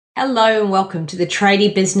Hello and welcome to the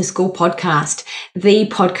Tradie Business School podcast, the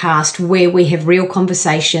podcast where we have real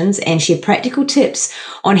conversations and share practical tips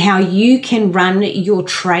on how you can run your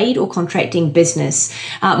trade or contracting business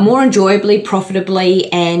more enjoyably,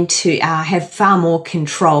 profitably, and to have far more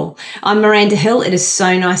control. I'm Miranda Hill. It is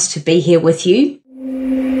so nice to be here with you.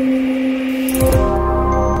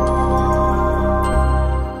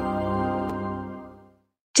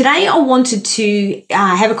 Today, I wanted to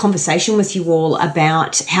have a conversation with you all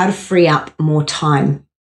about how to free up more time.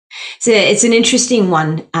 So it's an interesting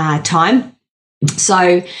one, time.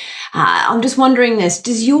 So I'm just wondering this,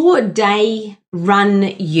 does your day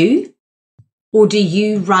run you or do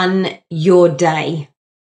you run your day?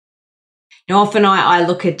 Now, often I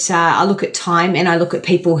look at time and I look at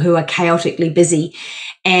people who are chaotically busy,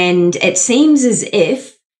 and it seems as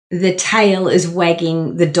if the tail is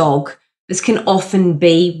wagging the dog. This can often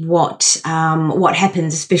be what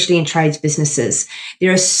happens, especially in trades businesses.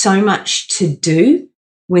 There is so much to do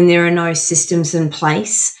when there are no systems in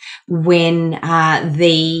place, when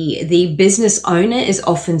the business owner is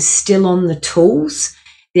often still on the tools.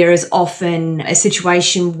 There is often a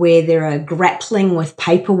situation where they're grappling with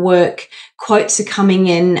paperwork, quotes are coming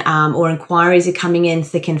in or inquiries are coming in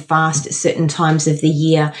thick and fast at certain times of the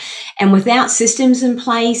year. And without systems in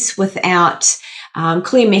place, without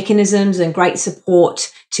clear mechanisms and great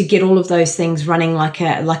support to get all of those things running like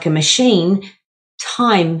a machine,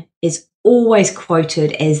 time is always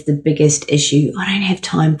quoted as the biggest issue. I don't have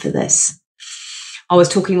time for this. I was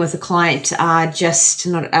talking with a client,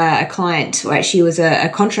 he was a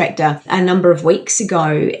contractor a number of weeks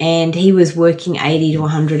ago, and he was working 80 to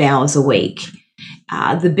 100 hours a week.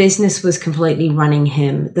 The business was completely running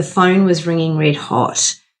him. The phone was ringing red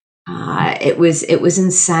hot. It was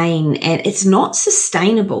insane, and it's not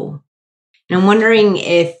sustainable. And I'm wondering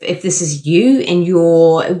if this is you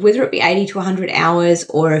and whether it be 80 to 100 hours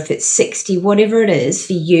or if it's 60, whatever it is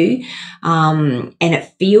for you, and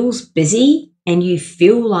it feels busy and you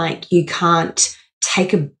feel like you can't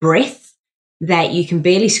take a breath, that you can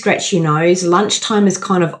barely scratch your nose. Lunchtime is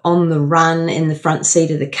kind of on the run in the front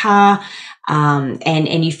seat of the car,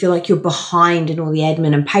 and you feel like you're behind in all the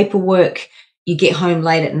admin and paperwork. You get home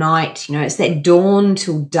late at night, it's that dawn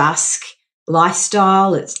till dusk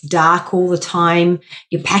lifestyle. It's dark all the time.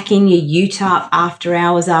 You're packing your ute up after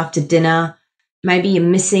hours after dinner. Maybe you're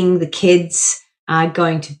missing the kids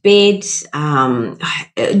going to bed.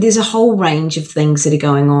 There's a whole range of things that are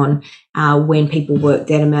going on when people work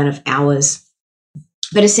that amount of hours.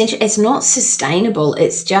 But essentially, it's not sustainable.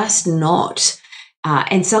 It's just not.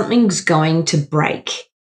 And something's going to break.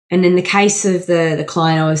 And in the case of the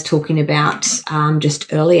client I was talking about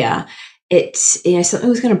just earlier, it's something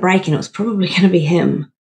was going to break, and it was probably going to be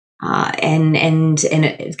him. And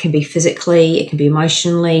it can be physically, it can be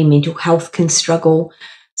emotionally, mental health can struggle.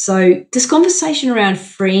 So this conversation around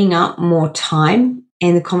freeing up more time,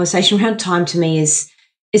 and the conversation around time to me is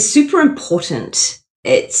super important.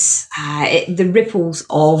 It's the ripples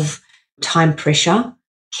of time pressure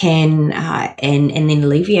can and then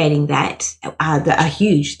alleviating that are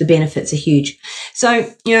huge. The benefits are huge. So,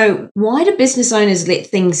 why do business owners let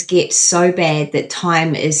things get so bad that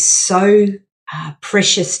time is so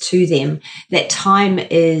precious to them, that time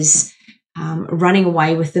is running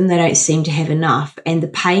away with them? They don't seem to have enough, and the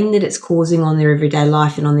pain that it's causing on their everyday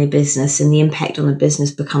life and on their business, and the impact on the business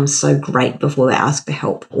becomes so great before they ask for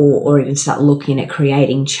help or even start looking at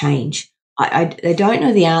creating change. I don't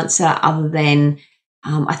know the answer other than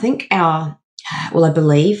I think I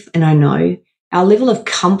believe and I know our level of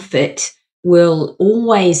comfort will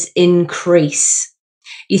always increase.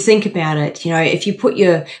 You think about it, if you put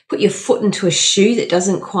your foot into a shoe that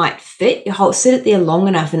doesn't quite fit, you sit it there long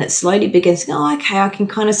enough and it slowly begins to go, oh, okay, I can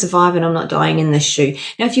kind of survive and I'm not dying in this shoe.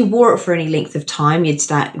 Now, if you wore it for any length of time, you'd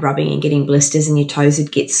start rubbing and getting blisters and your toes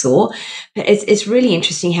would get sore. But it's really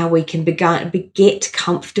interesting how we can get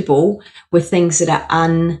comfortable with things that are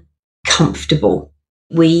uncomfortable.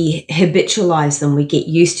 We habitualize them, we get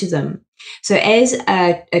used to them. So as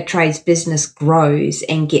a trades business grows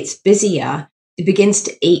and gets busier, it begins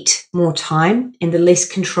to eat more time, and the less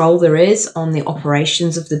control there is on the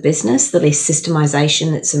operations of the business, the less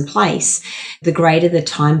systemization that's in place, the greater the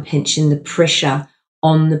time pinch and the pressure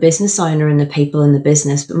on the business owner and the people in the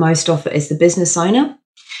business. But most often it's the business owner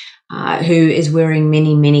who is wearing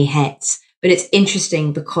many, many hats. But it's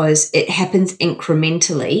interesting because it happens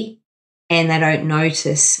incrementally, and they don't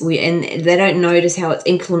notice. They don't notice how it's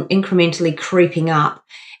incrementally creeping up.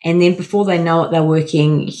 And then before they know it, they're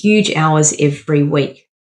working huge hours every week.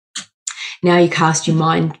 Now you cast your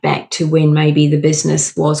mind back to when maybe the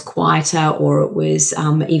business was quieter or it was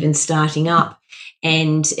even starting up,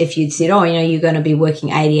 And if you'd said, oh, you're going to be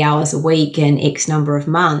working 80 hours a week in X number of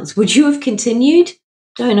months, would you have continued?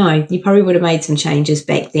 Don't know. You probably would have made some changes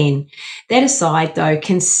back then. That aside, though,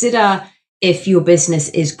 consider if your business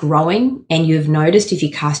is growing and you've noticed, if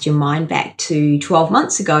you cast your mind back to 12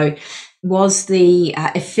 months ago, was the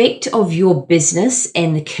effect of your business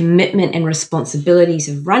and the commitment and responsibilities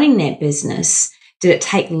of running that business, did it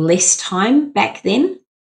take less time back then?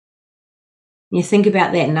 You think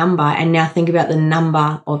about that number and now think about the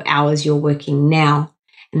number of hours you're working now.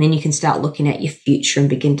 And then you can start looking at your future and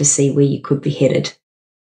begin to see where you could be headed.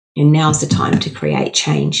 And now's the time to create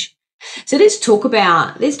change. So let's talk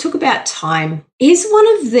about time. Here's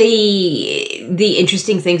one of the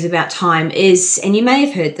interesting things about time is, and you may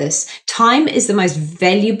have heard this, time is the most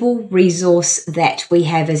valuable resource that we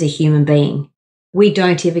have as a human being. We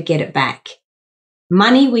don't ever get it back.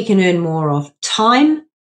 Money we can earn more of. Time,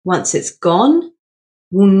 once it's gone,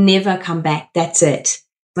 will never come back. That's it.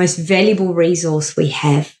 Most valuable resource we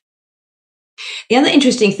have. The other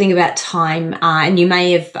interesting thing about time, and you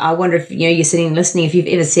may have, I wonder if you're sitting and listening, if you've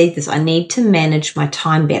ever said this, I need to manage my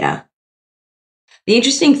time better. The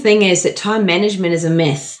interesting thing is that time management is a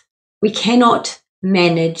myth. We cannot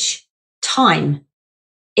manage time.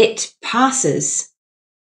 It passes.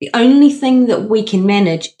 The only thing that we can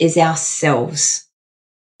manage is ourselves.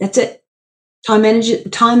 That's it. Time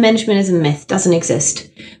management is a myth, doesn't exist.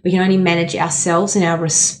 We can only manage ourselves and our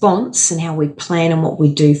response and how we plan and what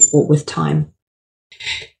we do with time.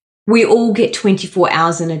 We all get 24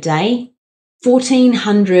 hours in a day,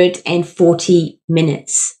 1,440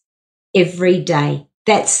 minutes every day.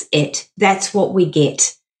 That's it. That's what we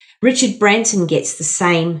get. Richard Branson gets the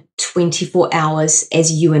same 24 hours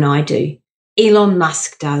as you and I do. Elon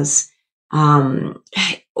Musk does.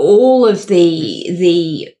 All of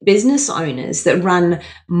the business owners that run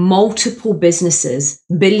multiple businesses,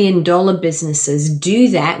 billion-dollar businesses, do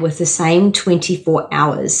that with the same 24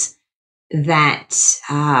 hours that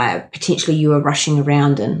potentially you are rushing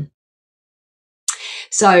around in.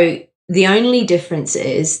 So the only difference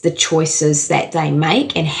is the choices that they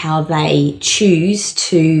make and how they choose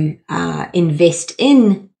to invest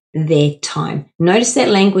in their time. Notice that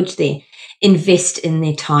language there, invest in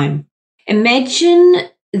their time. Imagine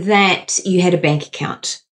that you had a bank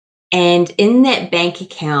account and in that bank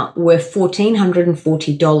account were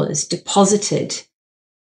 $1,440 deposited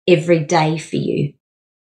every day for you.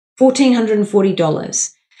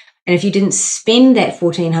 $1,440. And if you didn't spend that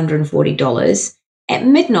 $1,440, at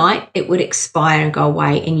midnight, it would expire and go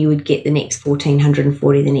away and you would get the next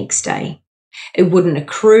 $1,440 the next day. It wouldn't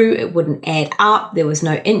accrue. It wouldn't add up. There was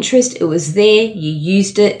no interest. It was there. You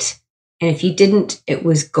used it. And if you didn't, it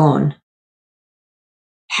was gone.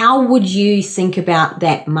 How would you think about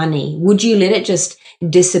that money? Would you let it just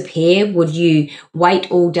disappear? Would you wait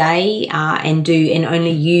all day and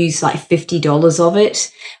only use like $50 of it?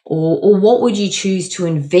 Or what would you choose to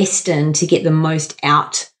invest in to get the most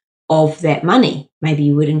out of that money? Maybe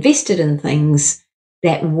you would invest it in things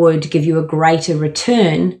that would give you a greater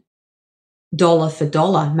return dollar for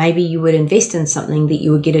dollar. Maybe you would invest in something that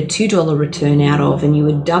you would get a $2 return out of and you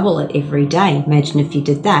would double it every day. Imagine if you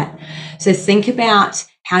did that. So think about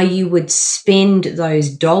how you would spend those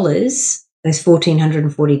dollars, those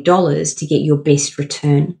 $1,440 to get your best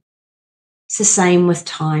return. It's the same with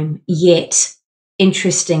time. Yet,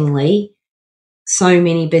 interestingly, so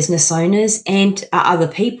many business owners and other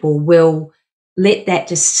people will let that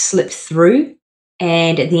just slip through.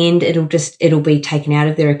 And at the end, it'll be taken out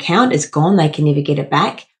of their account. It's gone. They can never get it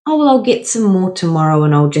back. Oh, well, I'll get some more tomorrow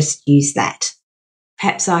and I'll just use that.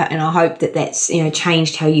 Perhaps I hope that that's,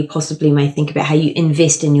 changed how you possibly may think about how you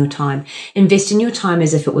invest in your time. Invest in your time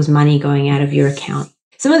as if it was money going out of your account.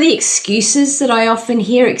 Some of the excuses that I often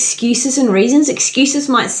hear, excuses and reasons. Excuses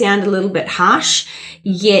might sound a little bit harsh,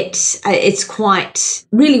 yet it's quite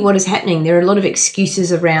really what is happening. There are a lot of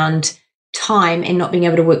excuses around time and not being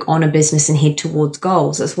able to work on a business and head towards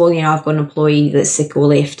goals. As well, I've got an employee that's sick or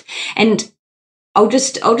left. And I'll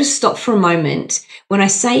just stop for a moment. When I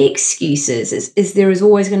say excuses, is there is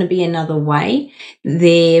always going to be another way.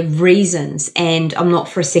 They're reasons, and I'm not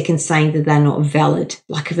for a second saying that they're not valid.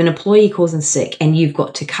 Like if an employee calls in sick and you've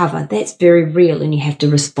got to cover, that's very real and you have to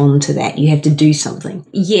respond to that. You have to do something.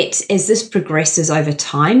 Yet, as this progresses over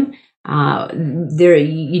time,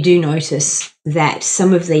 you do notice that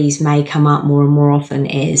some of these may come up more and more often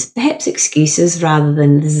as perhaps excuses rather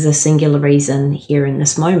than this is a singular reason here in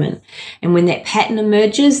this moment. And when that pattern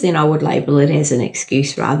emerges, then I would label it as an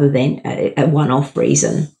excuse rather than a one-off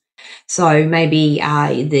reason. So maybe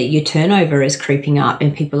your turnover is creeping up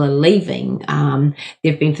and people are leaving.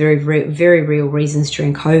 There have been very real reasons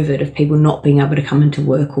during COVID of people not being able to come into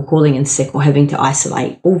work or calling in sick or having to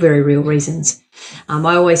isolate, all very real reasons.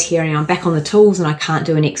 I always hear, I'm back on the tools and I can't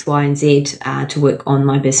do an X, Y, and Z to work on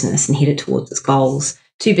my business and head it towards its goals.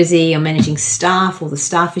 Too busy, I'm managing staff, all the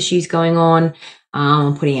staff issues going on,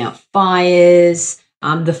 I'm putting out fires,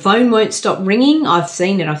 the phone won't stop ringing. I've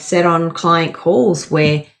seen it. I've sat on client calls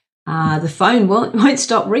where the phone won't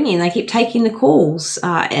stop ringing. They keep taking the calls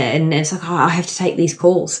and it's like, I have to take these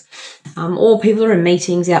calls. Or people are in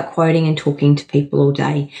meetings out quoting and talking to people all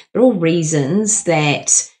day. They're all reasons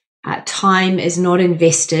that time is not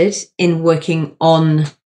invested in working on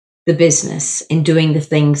the business and doing the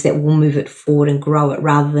things that will move it forward and grow it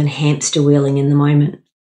rather than hamster wheeling in the moment.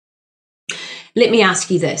 Let me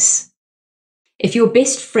ask you this. If your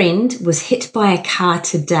best friend was hit by a car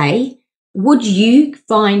today, would you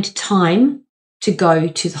find time to go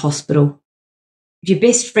to the hospital? If your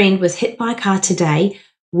best friend was hit by a car today,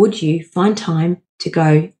 would you find time to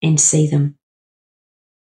go and see them?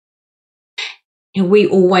 We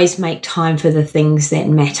always make time for the things that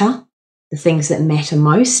matter. The things that matter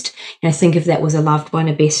most. Think if that was a loved one,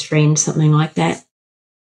 a best friend, something like that.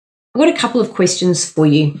 I've got a couple of questions for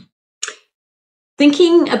you.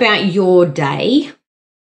 Thinking about your day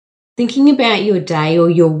or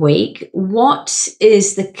your week, what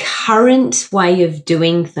is the current way of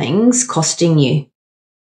doing things costing you?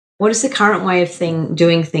 What is the current way of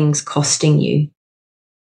doing things costing you?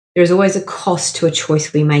 There is always a cost to a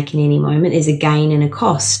choice we make in any moment. There's a gain and a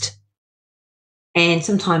cost. And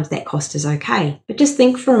sometimes that cost is okay. But just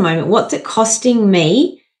think for a moment, what's it costing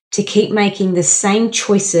me to keep making the same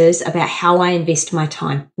choices about how I invest my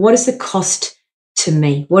time? What is the cost to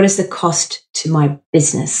me? What is the cost to my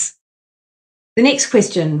business? The next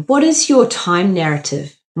question, what is your time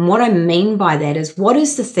narrative? And what I mean by that is, what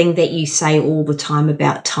is the thing that you say all the time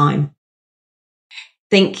about time?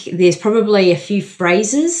 Think there's probably a few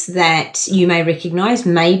phrases that you may recognize.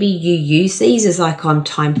 Maybe you use these as like, I'm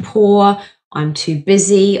time poor, I'm too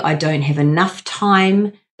busy, I don't have enough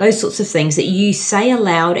time, those sorts of things that you say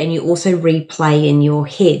aloud and you also replay in your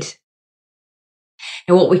head.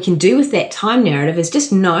 And what we can do with that time narrative is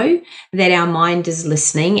just know that our mind is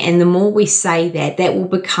listening, and the more we say that, that will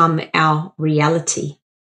become our reality.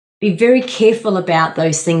 Be very careful about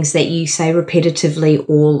those things that you say repetitively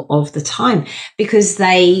all of the time, because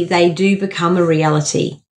they do become a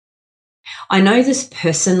reality. I know this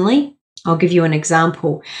personally. I'll give you an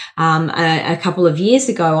example. A couple of years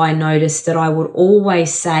ago, I noticed that I would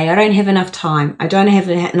always say, I don't have enough time. I don't have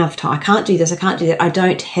enough time. I can't do this. I can't do that. I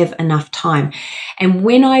don't have enough time. And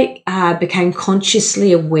when I became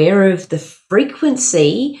consciously aware of the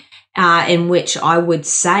frequency in which I would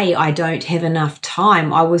say I don't have enough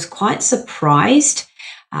time, I was quite surprised,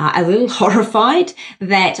 a little horrified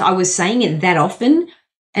that I was saying it that often.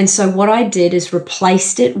 And so what I did is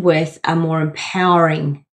replaced it with a more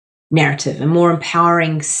empowering narrative, a more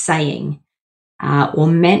empowering saying or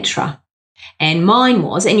mantra. And mine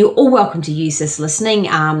was, and you're all welcome to use this listening,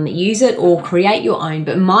 use it or create your own,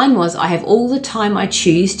 but mine was, I have all the time I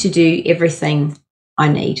choose to do everything I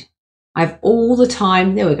need. I have all the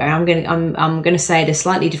time, there we go, I'm going to say it a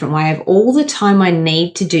slightly different way. I have all the time I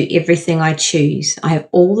need to do everything I choose. I have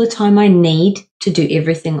all the time I need to do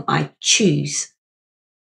everything I choose.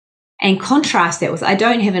 And contrast that with, I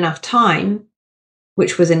don't have enough time,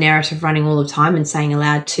 which was a narrative running all the time and saying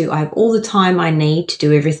aloud too, I have all the time I need to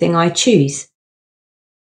do everything I choose.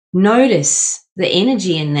 Notice the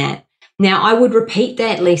energy in that. Now, I would repeat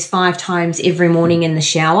that at least 5 times every morning in the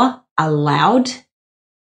shower aloud.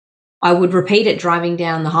 I would repeat it driving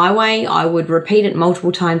down the highway. I would repeat it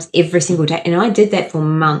multiple times every single day. And I did that for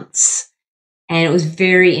months. And it was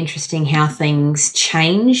very interesting how things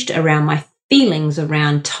changed around my feelings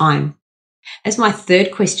around time. That's my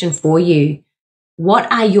third question for you.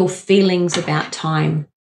 What are your feelings about time?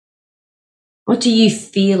 What do you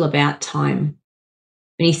feel about time?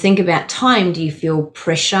 When you think about time, do you feel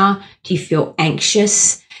pressure? Do you feel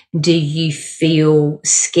anxious? Do you feel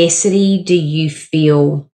scarcity? Do you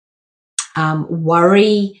feel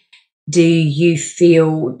worry? Do you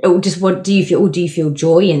feel, or just what do you feel? Or do you feel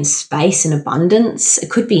joy and space and abundance?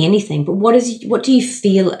 It could be anything, but what do you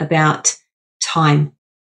feel about time?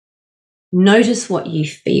 Notice what you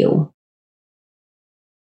feel.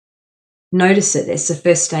 Notice it. That's the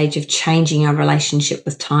first stage of changing our relationship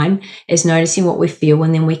with time, is noticing what we feel,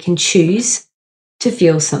 and then we can choose to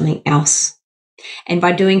feel something else. And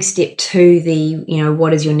by doing step 2,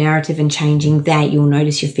 what is your narrative, and changing that, you'll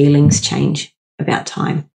notice your feelings change about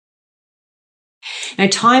time. Now,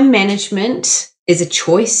 time management is a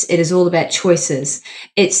choice. It is all about choices.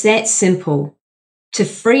 It's that simple. To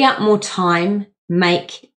free up more time,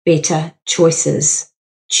 make better choices.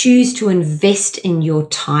 Choose to invest in your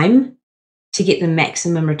time to get the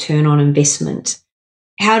maximum return on investment.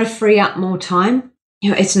 How to free up more time?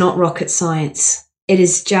 It's not rocket science. It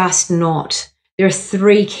is just not. There are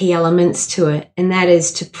 3 key elements to it, and that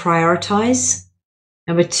is to prioritize.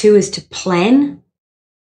 Number 2 is to plan.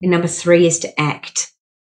 And number 3 is to act.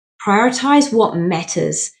 Prioritize what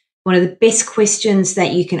matters. One of the best questions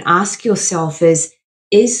that you can ask yourself is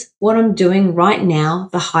what I'm doing right now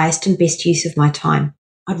the highest and best use of my time?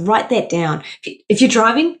 I'd write that down. If you're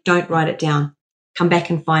driving, don't write it down. Come back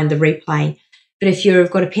and find the replay. But if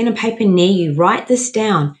you've got a pen and paper near you, write this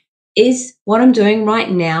down. Is what I'm doing right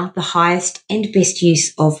now the highest and best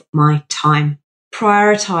use of my time?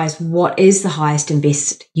 Prioritize what is the highest and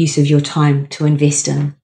best use of your time to invest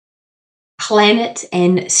in. Plan it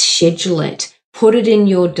and schedule it. Put it in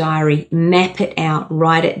your diary. Map it out.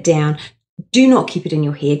 Write it down. Do not keep it in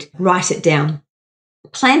your head. Write it down.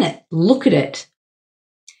 Plan it. Look at it.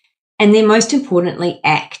 And then most importantly,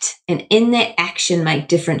 act. And in that action, make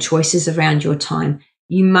different choices around your time.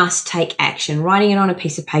 You must take action. Writing it on a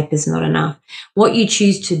piece of paper is not enough. What you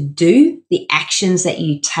choose to do, the actions that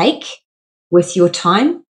you take with your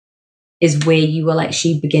time, is where you will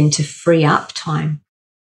actually begin to free up time.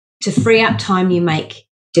 To free up time, you make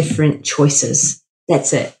different choices.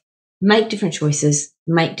 That's it. Make different choices,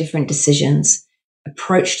 make different decisions,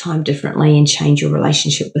 approach time differently, and change your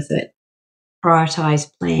relationship with it.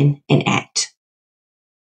 Prioritize, plan, and act.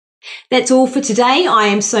 That's all for today. I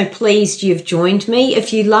am so pleased you've joined me.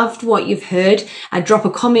 If you loved what you've heard, drop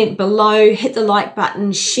a comment below, hit the like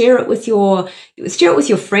button, share it with your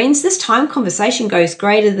friends. This time conversation goes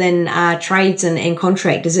greater than trades and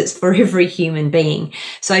contractors. It's for every human being.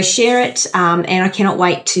 So share it, and I cannot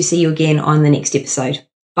wait to see you again on the next episode.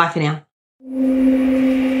 Bye for now.